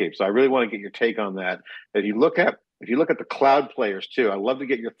landscape. So I really want to get your take on that. If you look at the cloud players too, I'd love to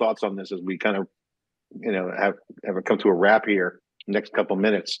get your thoughts on this as we kind of, you know, have come to a wrap here next couple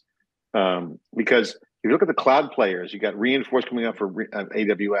minutes. Because if you look at the cloud players, you got Reinforce coming up for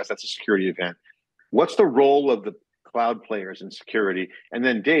AWS. That's a security event. What's the role of the cloud players in security? And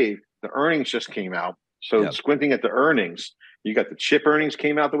then Dave, the earnings just came out. So squinting at the earnings, you got the chip earnings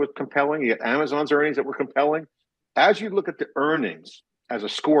came out that were compelling. You got Amazon's earnings that were compelling. As you look at the earnings as a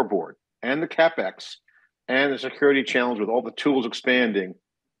scoreboard and the CapEx and the security challenge with all the tools expanding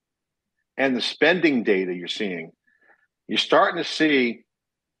and the spending data you're seeing, you're starting to see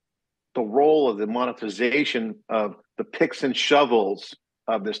the role of the monetization of the picks and shovels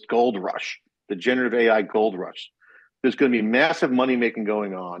of this gold rush, the generative AI gold rush. There's going to be massive money making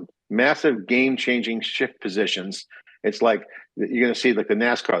going on, massive game changing shift positions. It's like you're going to see like the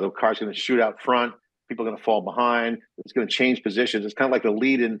NASCAR, the car's going to shoot out front, people are going to fall behind. It's going to change positions. It's kind of like the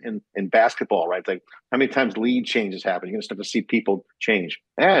lead in basketball, right? It's like how many times lead changes happen. You're going to start to see people change.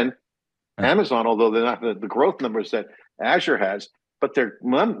 And Amazon, although they're not the growth numbers that Azure has, but their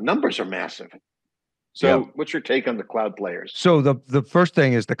numbers are massive. Yeah. So what's your take on the cloud players? So the first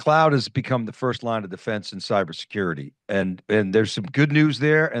thing is the cloud has become the first line of defense in cybersecurity, and there's some good news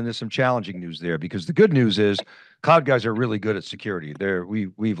there, and there's some challenging news there because the good news is cloud guys are really good at security.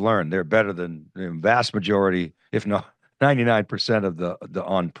 We've learned they're better than the vast majority, if not 99% of the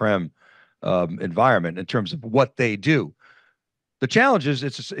on-prem environment in terms of what they do. The challenge is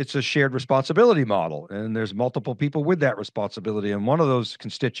it's a shared responsibility model, and there's multiple people with that responsibility, and one of those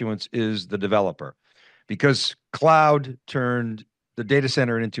constituents is the developer because cloud turned the data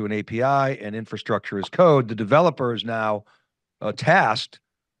center into an API and infrastructure as code. The developer is now tasked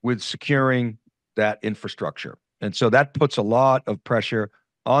with securing that infrastructure. And so that puts a lot of pressure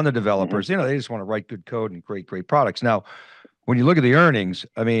on the developers. Mm-hmm. You know, they just want to write good code and create great products. Now, when you look at the earnings,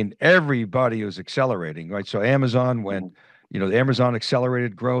 I mean, everybody was accelerating, right? So Amazon went, Mm-hmm. the Amazon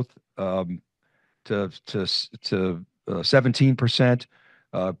accelerated growth to 17%.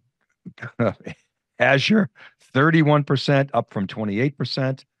 Uh, Azure, 31%, up from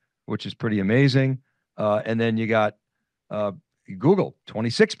 28%, which is pretty amazing. And then you got uh, Google,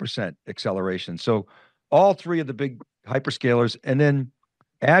 26% acceleration. So all three of the big hyperscalers. And then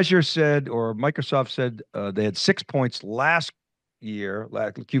Azure said, or Microsoft said, they had 6 points last year,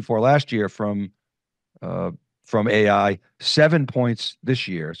 Q4 last year uh, from AI, 7 points this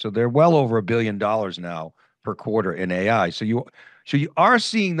year. So they're well over $1 billion now per quarter in AI. So you are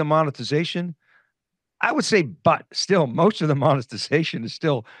seeing the monetization. I would say, but still, most of the monetization is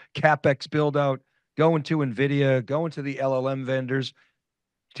still CapEx build out, going to Nvidia, going to the LLM vendors.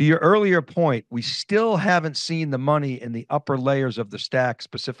 To your earlier point, we still haven't seen the money in the upper layers of the stack,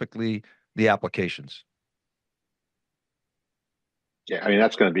 specifically the applications. Yeah, I mean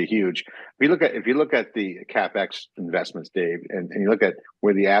that's going to be huge. If you look at the capex investments, Dave, and you look at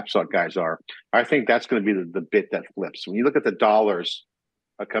where the apps guys are, I think that's going to be the bit that flips. When you look at the dollars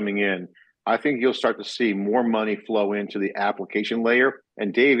coming in, I think you'll start to see more money flow into the application layer.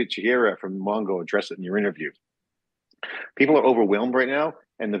 And David Chihira from Mongo addressed it in your interview. People are overwhelmed right now,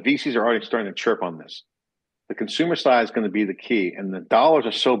 and the VCs are already starting to chirp on this. The consumer side is going to be the key, and the dollars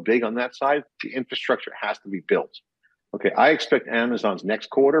are so big on that side, the infrastructure has to be built. Okay, I expect Amazon's next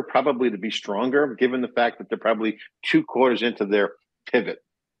quarter probably to be stronger, given the fact that they're probably 2 quarters into their pivot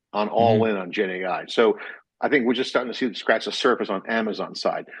on all in on Gen AI. So I think we're just starting to see scratch the surface on Amazon's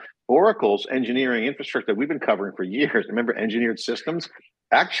side. Oracle's engineering infrastructure that we've been covering for years, remember engineered systems,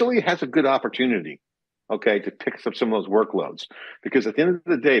 actually has a good opportunity, okay, to pick up some of those workloads. Because at the end of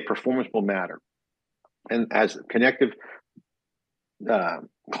the day, performance will matter. And as connective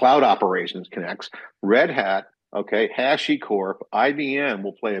cloud operations connects, Red Hat, okay, HashiCorp, IBM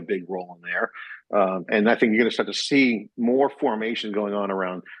will play a big role in there. And I think you're going to start to see more formation going on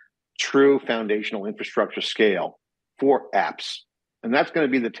around true foundational infrastructure scale for apps. And that's going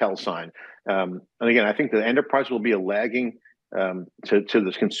to be the tell sign. And again, I think the enterprise will be a lagging to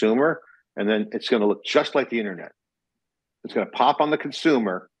the consumer, and then it's going to look just like the internet. It's going to pop on the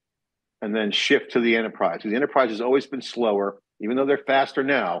consumer and then shift to the enterprise. The enterprise has always been slower, even though they're faster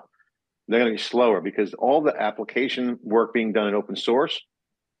now. They're going to be slower because all the application work being done in open source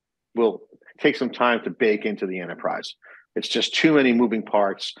will take some time to bake into the enterprise. It's just too many moving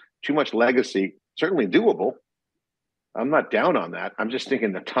parts, too much legacy. Certainly doable. I'm not down on that. I'm just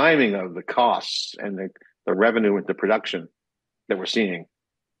thinking the timing of the costs and the revenue with the production that we're seeing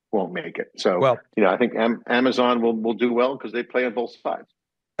won't make it. So, Well, I think Amazon will do well because they play on both sides.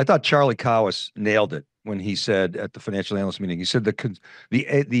 I thought Charlie Kawwas nailed it when he said at the financial analyst meeting, he said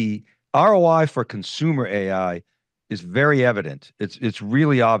the ROI for consumer AI is very evident. It's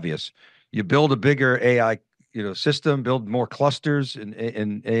really obvious. You build a bigger AI, system, build more clusters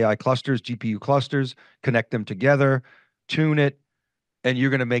in AI clusters, GPU clusters, connect them together, tune it, and you're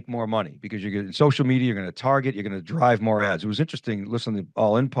going to make more money because you're going to social media, you're going to target, you're going to drive more ads. It was interesting listening to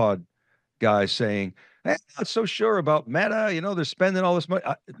All In Pod guys saying, hey, I'm not so sure about Meta. They're spending all this money.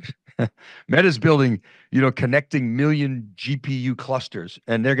 Meta's building, connecting million GPU clusters,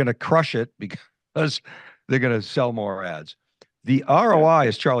 and they're going to crush it because they're going to sell more ads. The ROI,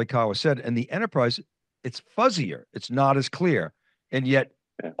 as Charlie Kawwas said, and the enterprise, it's fuzzier. It's not as clear. And yet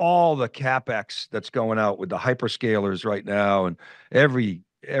all the CapEx that's going out with the hyperscalers right now and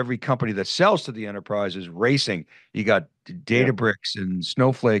every company that sells to the enterprise is racing. You got Databricks and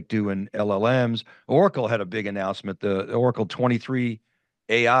Snowflake doing LLMs. Oracle had a big announcement, the Oracle 23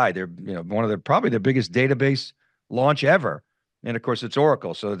 AI. They're one of probably their biggest database launch ever. And of course, it's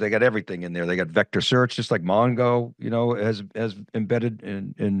Oracle, so they got everything in there. They got vector search, just like Mongo, has embedded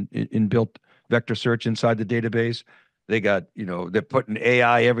in built vector search inside the database. They got, they're putting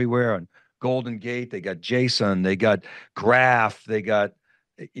AI everywhere on Golden Gate. They got JSON. They got Graph. They got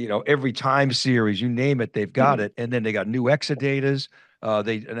every time series, you name it, they've got it. And then they got new Exadatas.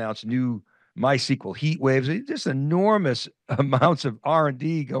 They announced new MySQL heat waves. Just enormous amounts of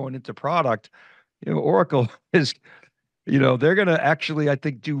R&D going into product. Oracle is, they're going to actually, I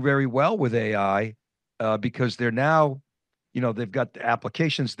think, do very well with AI because they're now, they've got the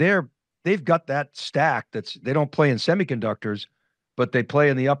applications there. They've got that stack they don't play in semiconductors, but they play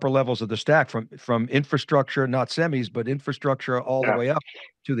in the upper levels of the stack from infrastructure, not semis, but infrastructure all the way up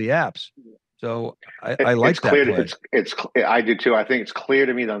to the apps. So I like that play. I do too. I think it's clear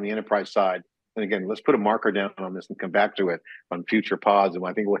to me that on the enterprise side, and again, let's put a marker down on this and come back to it on future pods, and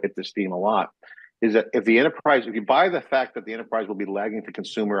I think we'll hit this theme a lot, is that if you buy the fact that the enterprise will be lagging to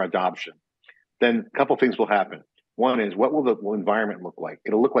consumer adoption, then a couple of things will happen. One is, what will the environment look like?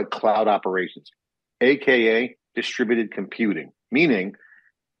 It'll look like cloud operations, AKA distributed computing, meaning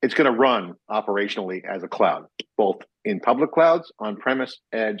it's going to run operationally as a cloud, both in public clouds, on-premise,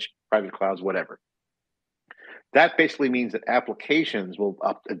 edge, private clouds, whatever. That basically means that applications will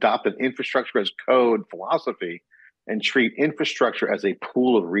adopt an infrastructure as code philosophy and treat infrastructure as a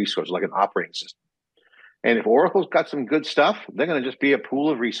pool of resources, like an operating system. And if Oracle's got some good stuff, they're going to just be a pool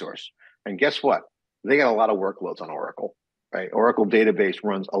of resource. And guess what? They got a lot of workloads on Oracle, right? Oracle database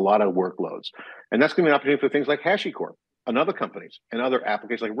runs a lot of workloads. And that's going to be an opportunity for things like HashiCorp and other companies and other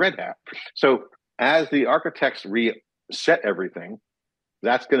applications like Red Hat. So as the architects reset everything,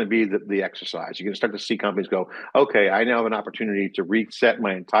 that's going to be the exercise. You're going to start to see companies go, okay, I now have an opportunity to reset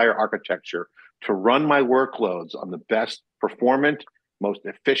my entire architecture to run my workloads on the best performant, most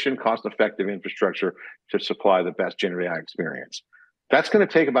efficient, cost-effective infrastructure to supply the best generative AI experience. That's going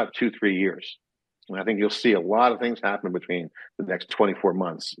to take about 2-3 years. And I think you'll see a lot of things happen between the next 24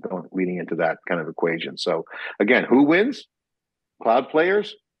 months leading into that kind of equation. So again, who wins? Cloud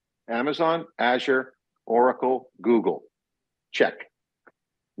players, Amazon, Azure, Oracle, Google. Check.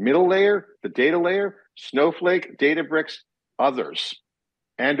 Middle layer, the data layer, Snowflake, Databricks, others,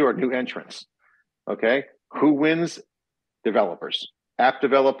 and/or new entrants. Okay? Who wins? Developers, app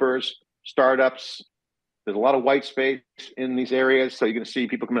developers, startups. There's a lot of white space in these areas. So you're going to see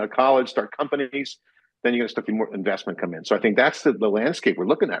people come out of college, start companies. Then you're going to start to see more investment come in. So I think that's the landscape we're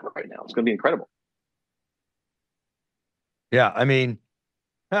looking at right now. It's going to be incredible. Yeah, I mean,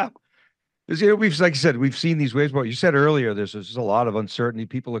 we've, like I said, we've seen these waves. But you said earlier, there's a lot of uncertainty.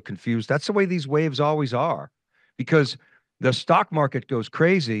 People are confused. That's the way these waves always are, because the stock market goes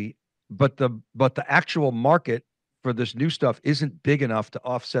crazy, but the actual market for this new stuff isn't big enough to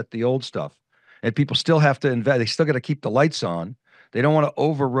offset the old stuff. And people still have to invest. They still got to keep the lights on. They don't want to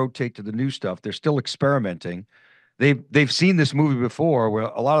over rotate to the new stuff. They're still experimenting. They've seen this movie before, where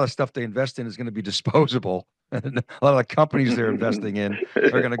a lot of the stuff they invest in is going to be disposable. And a lot of the companies they're investing in are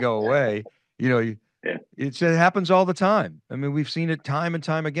going to go away. It happens all the time. I mean, we've seen it time and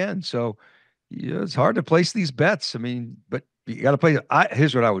time again. So it's hard to place these bets. I mean, but you got to play.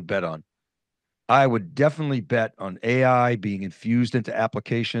 Here's what I would bet on. I would definitely bet on AI being infused into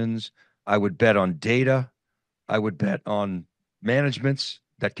applications. I would bet on data. I would bet on managements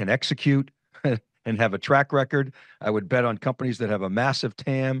that can execute and have a track record. I would bet on companies that have a massive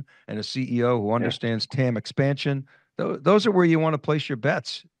TAM and a CEO who understands TAM expansion. Those are where you want to place your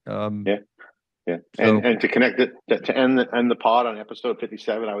bets. Yeah. And to connect it, to end the pod on episode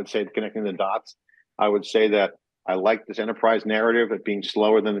 57, I would say connecting the dots. I would say that I like this enterprise narrative of being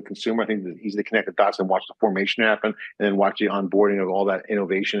slower than the consumer. I think it's easy to connect the dots and watch the formation happen, and then watch the onboarding of all that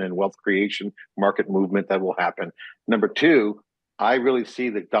innovation and wealth creation, market movement that will happen. Number two, I really see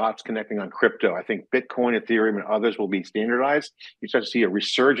the dots connecting on crypto. I think Bitcoin, Ethereum, and others will be standardized. You start to see a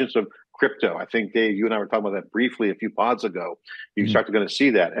resurgence of crypto. I think, Dave, you and I were talking about that briefly a few pods ago. You start to going to see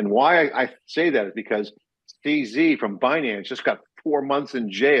that. And why I say that is because CZ from Binance just got 4 months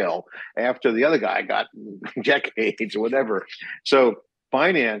in jail after the other guy got decades or whatever. So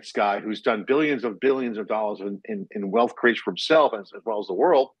Binance guy, who's done billions of dollars in wealth creation for himself as well as the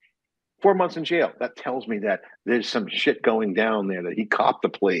world, 4 months in jail. That tells me that there's some shit going down there, that he copped the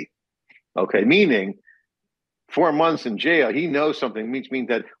plea. Okay, meaning 4 months in jail, he knows something, means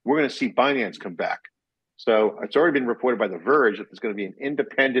that we're going to see Binance come back. So it's already been reported by The Verge that there's going to be an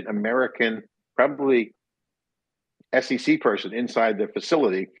independent American, probably SEC person inside the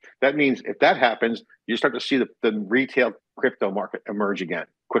facility. That means if that happens, you start to see the retail crypto market emerge again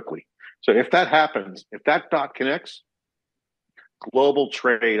quickly. So if that happens, if that dot connects, global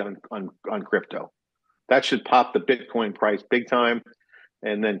trade on crypto, that should pop the Bitcoin price big time,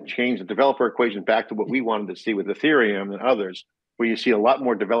 and then change the developer equation back to what we wanted to see with Ethereum and others, where you see a lot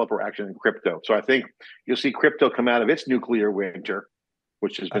more developer action in crypto. So I think you'll see crypto come out of its nuclear winter,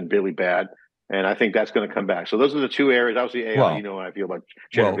 which has been really bad, And I think that's going to come back. So those are the two areas. Obviously, AI, you Well, know how I feel about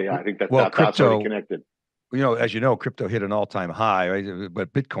generative well, AI. I think well, that's already crypto, connected. as you know, crypto hit an all-time high, right?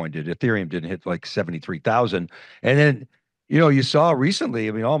 But Bitcoin did. Ethereum didn't hit like 73,000. And then, you saw recently,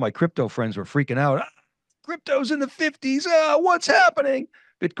 I mean, all my crypto friends were freaking out. Crypto's in the 50s. What's happening?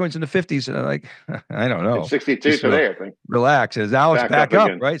 Bitcoin's in the 50s. And I'm like, I don't It's know. 62 today, I think. Relax. And now it's back up,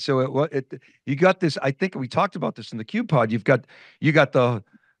 again. right? So you got this. I think we talked about this in the CUBE pod. You got the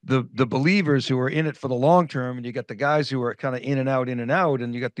believers who are in it for the long term, and you got the guys who are kind of in and out,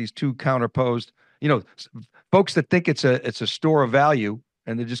 and you got these two counterposed, folks that think it's a store of value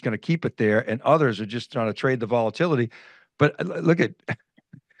and they're just going to keep it there, and others are just trying to trade the volatility. But look at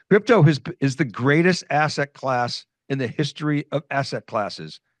crypto is the greatest asset class in the history of asset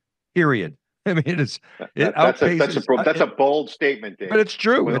classes. Period. I mean, it outpaces. That's a bold statement, Dave. But it's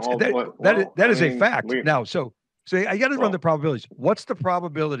true. That is a fact. Now, so I got to run the probabilities. What's the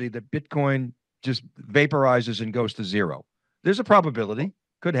probability that Bitcoin just vaporizes and goes to zero? There's a probability.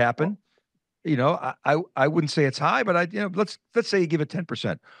 Could happen. I wouldn't say it's high, but let's say you give it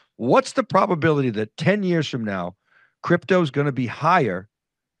 10%. What's the probability that 10 years from now, crypto is going to be higher,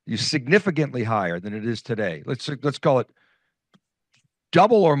 significantly higher than it is today? Let's call it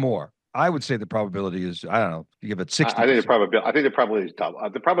double or more. I would say the probability is, I don't know, you give it 60%. I think the probability is double.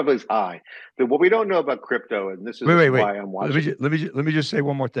 The probability is high. But what we don't know about crypto, and this is why I'm watching. Let me just say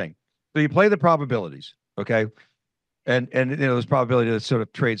one more thing. So you play the probabilities, okay? And there's probability that sort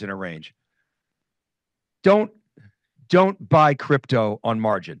of trades in a range. Don't buy crypto on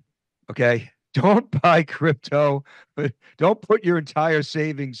margin, okay? Don't buy crypto. Don't put your entire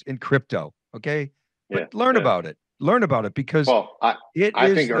savings in crypto, okay? But learn about it. Learn about it, because I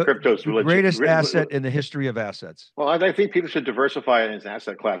think our crypto is the greatest asset in the history of assets. Well, I think people should diversify it as an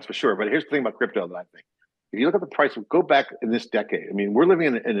asset class for sure. But here's the thing about crypto that I think. If you look at the price, go back in this decade. I mean, we're living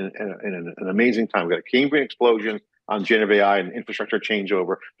in an amazing time. We've got a Cambrian explosion on generative AI and infrastructure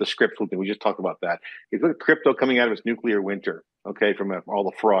changeover. The script flipping, we just talked about that. If you look at crypto coming out of its nuclear winter, okay, from all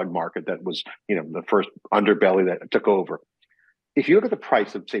the fraud market that was, the first underbelly that took over. If you look at the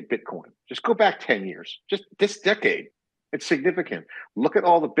price of, say, Bitcoin, just go back 10 years, just this decade, it's significant. Look at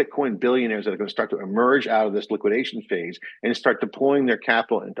all the Bitcoin billionaires that are going to start to emerge out of this liquidation phase and start deploying their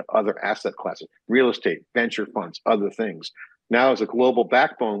capital into other asset classes, real estate, venture funds, other things. Now, as a global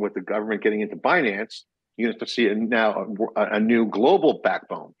backbone with the government getting into Binance, you're going to see a new global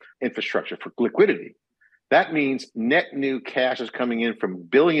backbone infrastructure for liquidity. That means net new cash is coming in from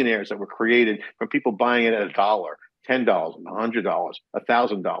billionaires that were created from people buying it at $1, $10, $100,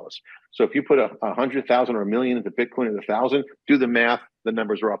 $1,000. So if you put 100,000 or 1 million into Bitcoin at 1,000, do the math. The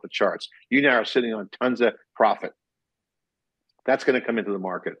numbers are off the charts. You now are sitting on tons of profit. That's going to come into the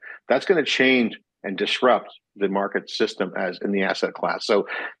market. That's going to change and disrupt the market system as in the asset class. So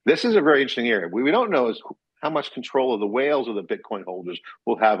this is a very interesting area. What we don't know is how much control of the whales or the Bitcoin holders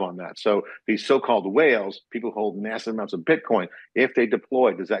will have on that. So these so-called whales, people who hold massive amounts of Bitcoin, if they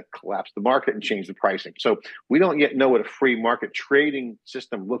deploy, does that collapse the market and change the pricing? So we don't yet know what a free market trading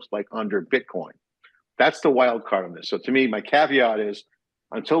system looks like under Bitcoin. That's the wild card on this. So to me, my caveat is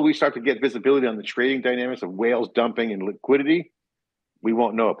until we start to get visibility on the trading dynamics of whales dumping and liquidity, we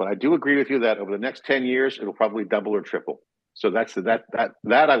won't know it. But I do agree with you that over the next 10 years, it'll probably double or triple. So that's that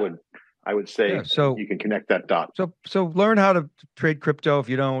I would say you can connect that dot. So learn how to trade crypto. If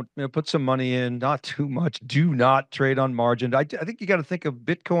you don't, put some money in, not too much. Do not trade on margin. I think you got to think of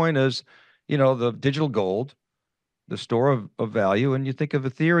Bitcoin as, the digital gold, the store of value, and you think of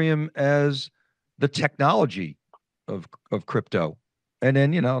Ethereum as the technology of crypto. And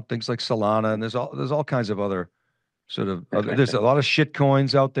then, things like Solana, and there's all kinds of other sort of there's a lot of shit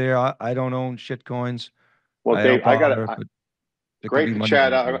coins out there. I don't own shit coins. Well, Dave, great to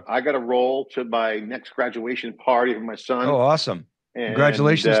chat. I got to roll to my next graduation party for my son. Oh, awesome.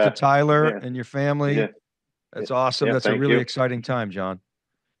 Congratulations to Tyler and your family. Yeah. That's awesome. That's a really exciting time, John.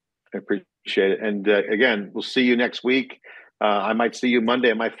 I appreciate it. And again, we'll see you next week. I might see you Monday.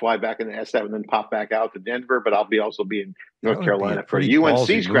 I might fly back into SF and then pop back out to Denver, but I'll also be in North Carolina for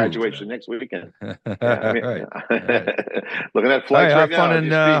UNC's graduation next weekend. Right. Looking at flights right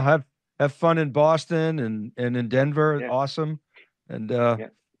now. Have fun in Boston and in Denver. Yeah. Awesome. And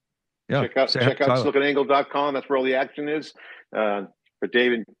check out SiliconANGLE.com. That's where all the action is. For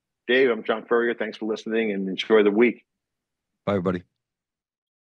Dave, I'm John Furrier. Thanks for listening and enjoy the week. Bye, everybody.